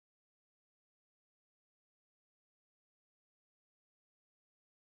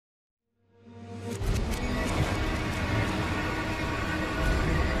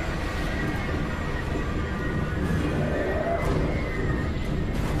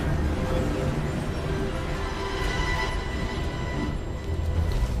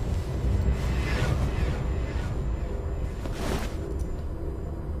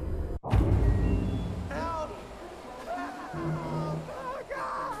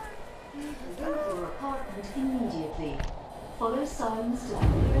apartment immediately. Follow signs to the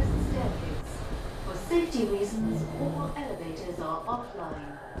nearest staircase. For safety reasons, all elevators are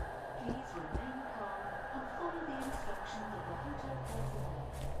offline. Please remain calm and follow the instructions of the hotel personnel.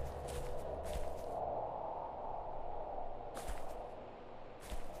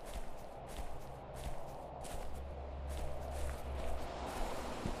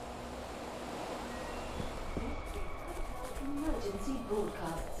 Emergency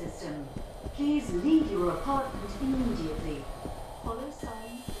broadcast system. Please leave your apartment immediately. Follow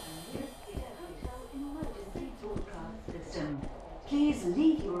signs to the nearest hotel emergency broadcast system. Please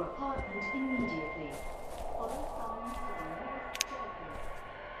leave your apartment immediately. Follow signs to the nearest staircase.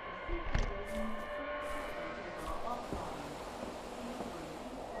 For safety reasons, all elevators are offline. Please remain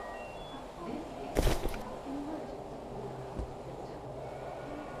calm. This is hotel emergency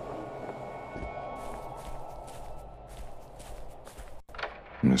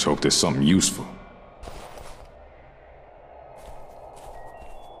broadcast system. Let's hope there's something useful.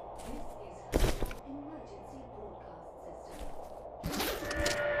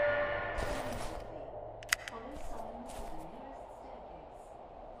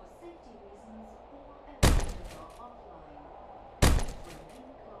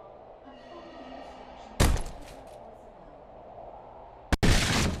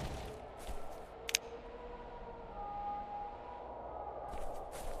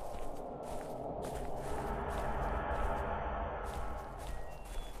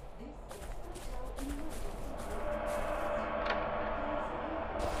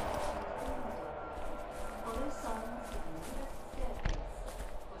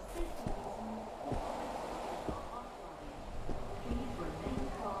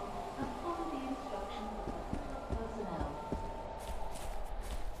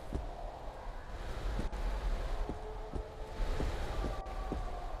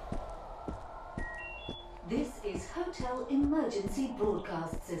 This is hotel emergency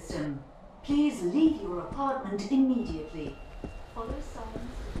broadcast system. Please leave your apartment immediately. Follow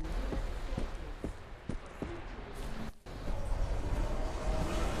signs to the nearest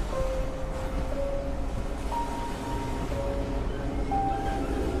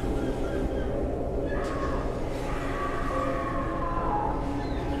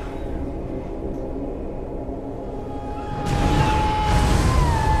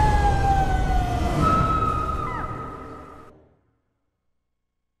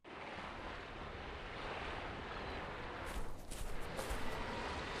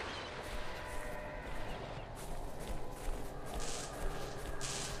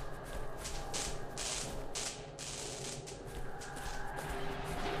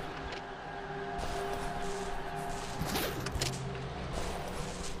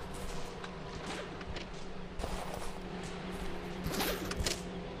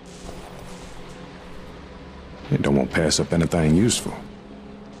They don't want to pass up anything useful.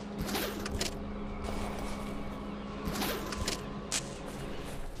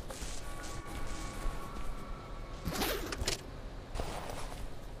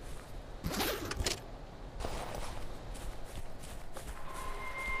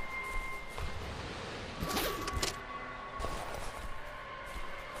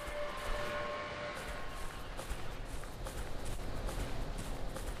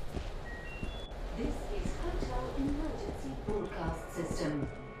 system.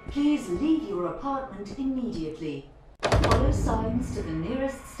 Please leave your apartment immediately. Follow signs to the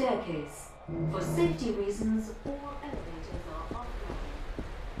nearest staircase. For safety reasons, all elevators are offline.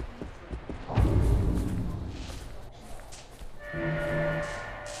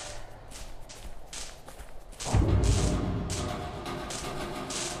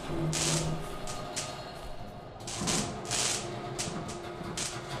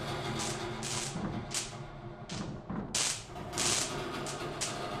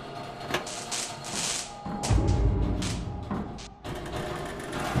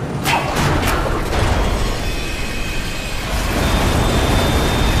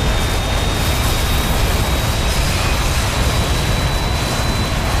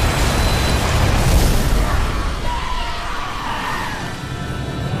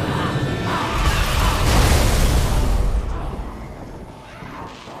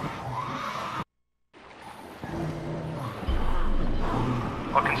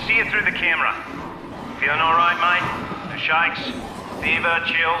 Through the camera. Feeling alright, mate? No shakes? Fever?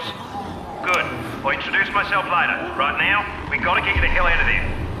 Chills? Good. I'll introduce myself later. Right now, we gotta get you the hell out of there.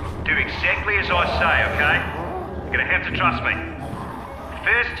 Do exactly as I say, okay? You're gonna have to trust me.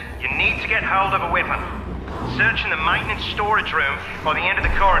 First, you need to get hold of a weapon. Search in the maintenance storage room by the end of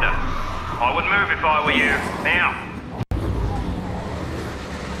the corridor. I would move if I were you. Now.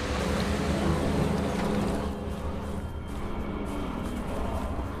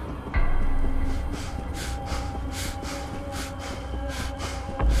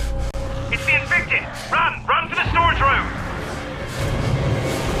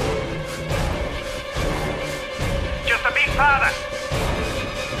 any farther.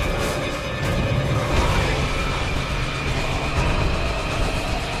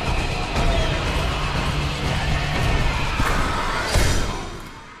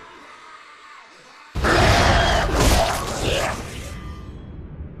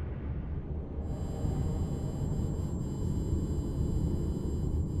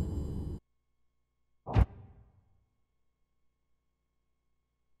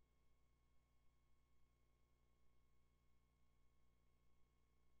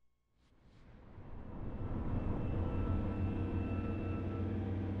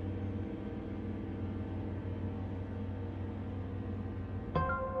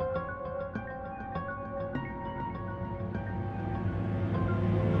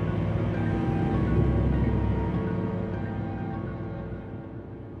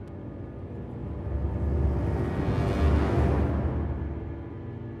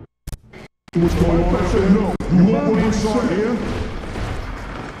 What's going on? I said no. You all want inside here?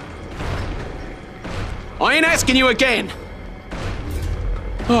 I ain't asking you again!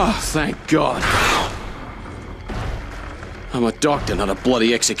 Oh, thank God. I'm a doctor, not a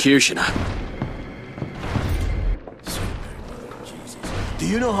bloody executioner. Do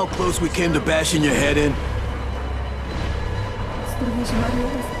you know how close we came to bashing your head in?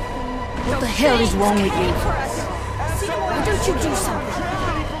 What the hell is wrong with you? Why don't you do something?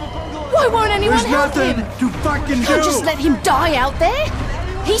 Why won't anyone help him? To fucking You can't just let him die out there.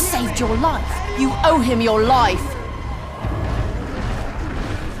 He saved your life. You owe him your life.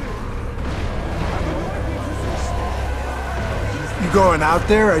 You going out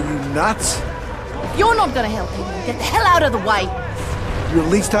there? Are you nuts? You're not gonna help him. Get the hell out of the way. You at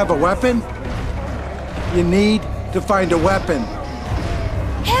least have a weapon? You need to find a weapon.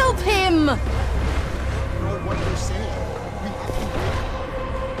 Help him!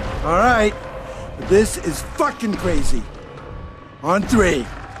 All right. This is fucking crazy. On 3.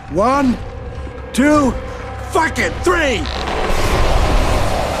 1, 2, fuck it, 3!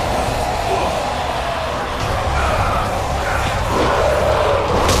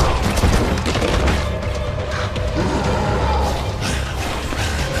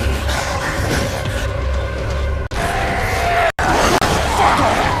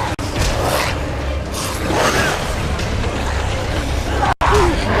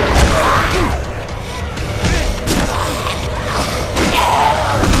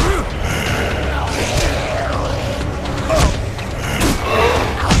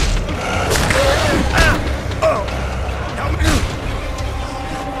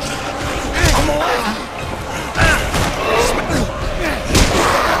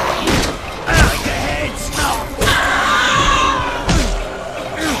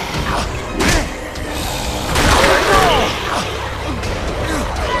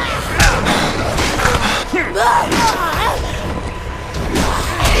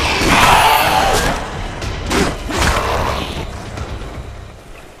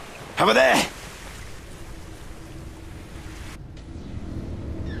 Over there!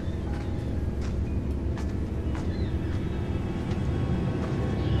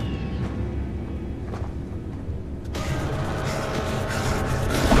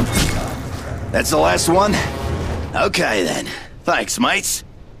 That's the last one? Okay then. Thanks, mates.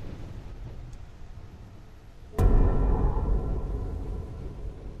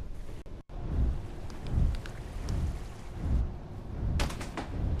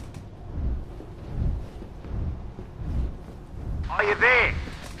 Are you there?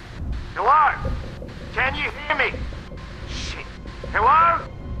 Hello? Can you hear me? Shit. Hello?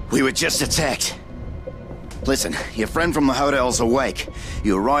 We were just attacked. Listen, your friend from the hotel's awake.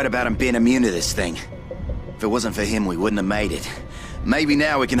 You were right about him being immune to this thing. If it wasn't for him, we wouldn't have made it. Maybe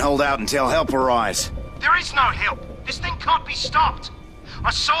now we can hold out until help arrives. There is no help. This thing can't be stopped.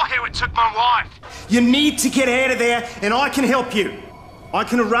 I saw how it took my wife. You need to get out of there, and I can help you. I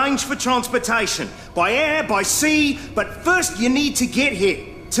can arrange for transportation, by air, by sea, but first you need to get here,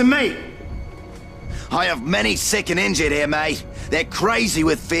 to me. I have many sick and injured here, mate. They're crazy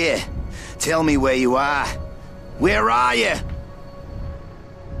with fear. Tell me where you are. Where are you?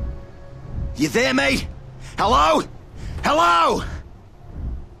 You there, mate? Hello? Hello?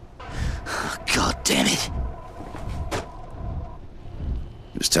 Oh, God damn it.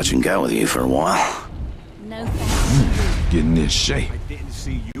 It was touch and go with you for a while. No thanks. Getting in shape. Didn't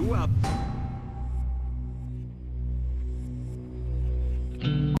see you up.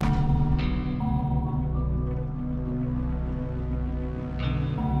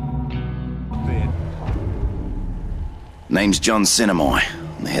 Name's John Sinamoi.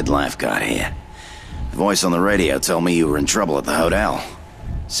 I'm the head lifeguard here. The voice on the radio told me you were in trouble at the hotel.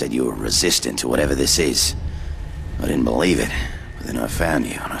 Said you were resistant to whatever this is. I didn't believe it, but then I found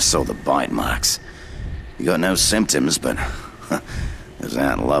you and I saw the bite marks. You got no symptoms, but those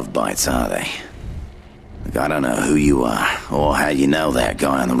aren't love bites, are they? Look, I don't know who you are, or how you know that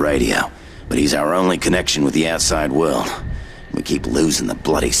guy on the radio, but he's our only connection with the outside world. We keep losing the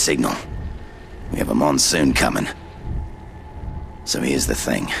bloody signal. We have a monsoon coming. So here's the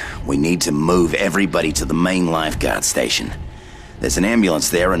thing. We need to move everybody to the main lifeguard station. There's an ambulance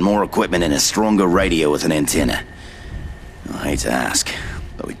there and more equipment and a stronger radio with an antenna. I hate to ask,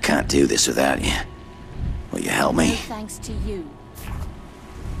 but we can't do this without you. Will you help me? No thanks to you.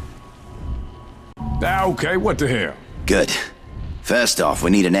 Okay, what the hell? Good. First off,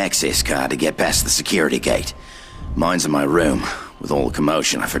 we need an access card to get past the security gate. Mine's in my room. With all the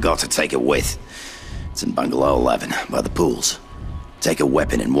commotion, I forgot to take it with. It's in Bungalow 11, by the pools. Take a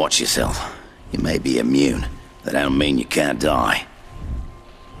weapon and watch yourself. You may be immune. That don't mean you can't die.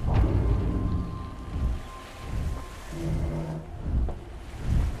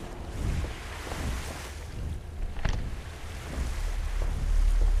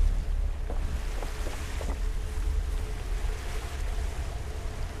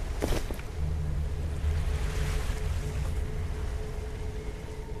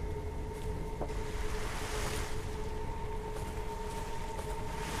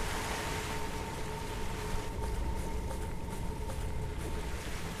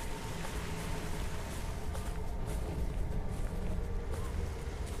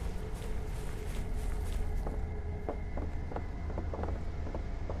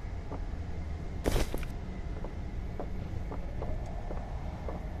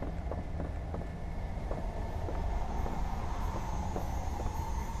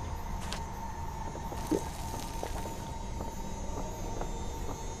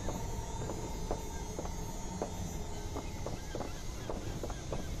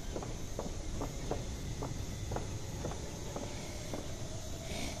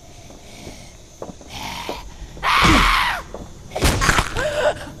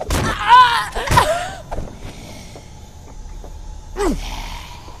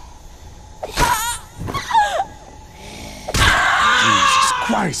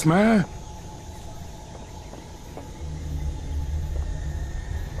 Christ, man.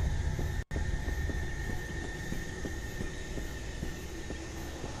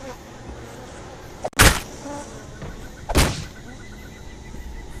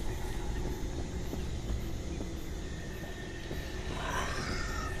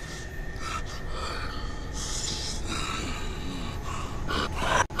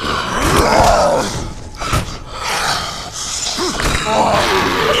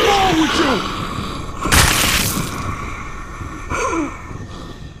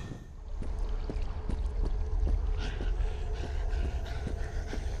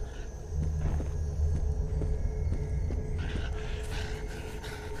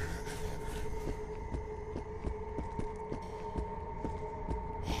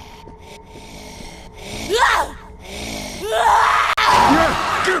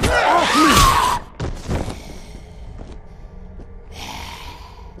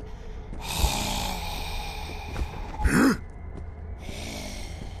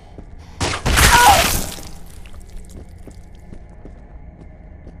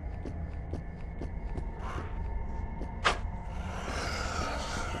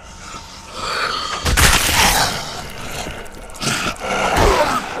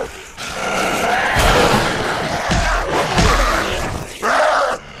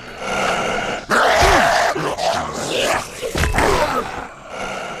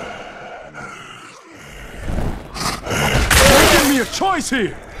 Choice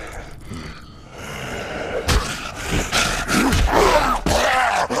here.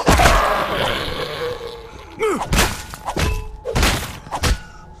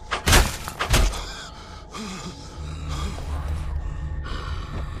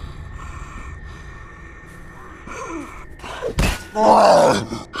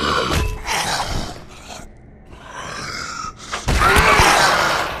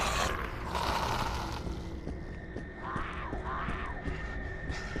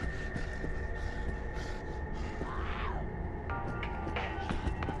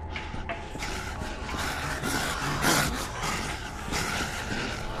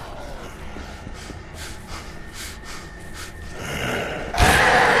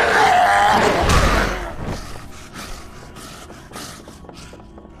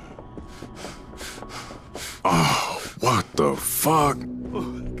 What the fuck?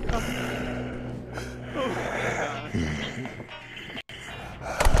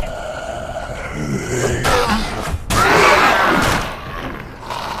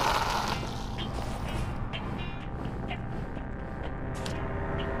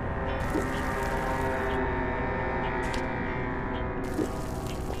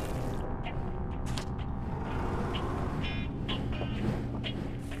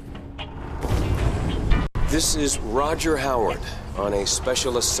 This is Roger Howard on a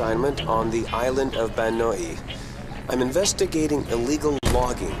special assignment on the island of Banoi. I'm investigating illegal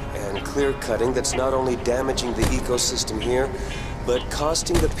logging and clear-cutting that's not only damaging the ecosystem here, but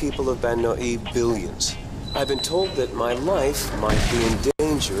costing the people of Banoi billions. I've been told that my life might be in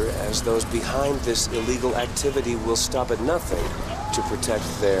danger as those behind this illegal activity will stop at nothing to protect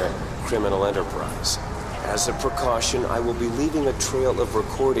their criminal enterprise. As a precaution, I will be leaving a trail of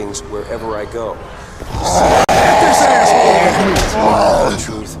recordings wherever I go. The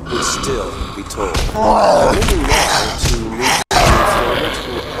truth would still be told. I'm moving now to meet an informant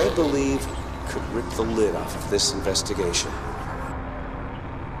who I believe could rip the lid off of this investigation.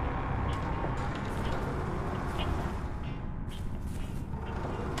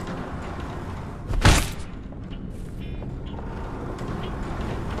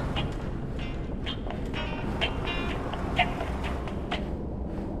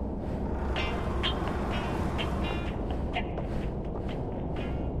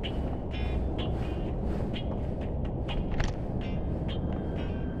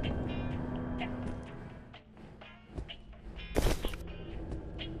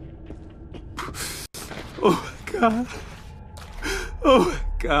 Oh, God. Oh,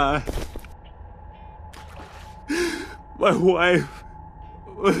 God. My wife.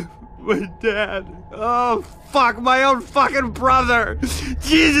 My dad. Oh, fuck, my own fucking brother.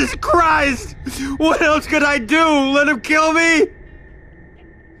 Jesus Christ. What else could I do? Let him kill me?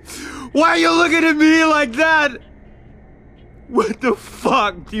 Why are you looking at me like that? What the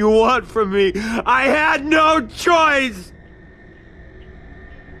fuck do you want from me? I had no choice.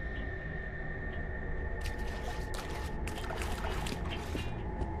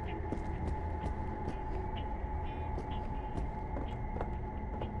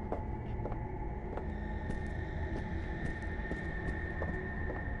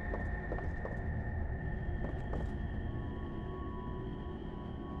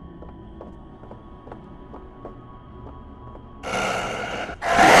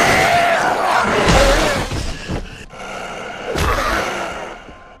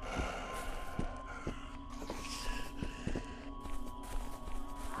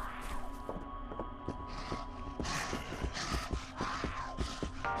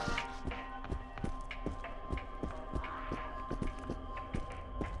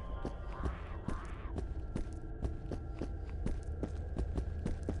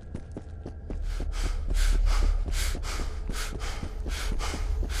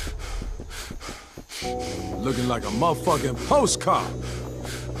 Looking like a motherfucking postcard.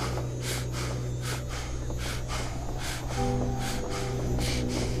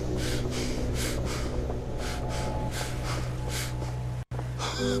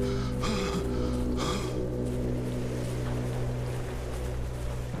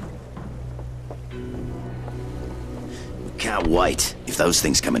 Can't wait if those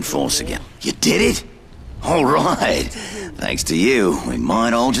things come in force again. You did it? All right. Thanks to you, we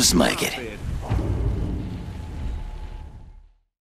might all just make it.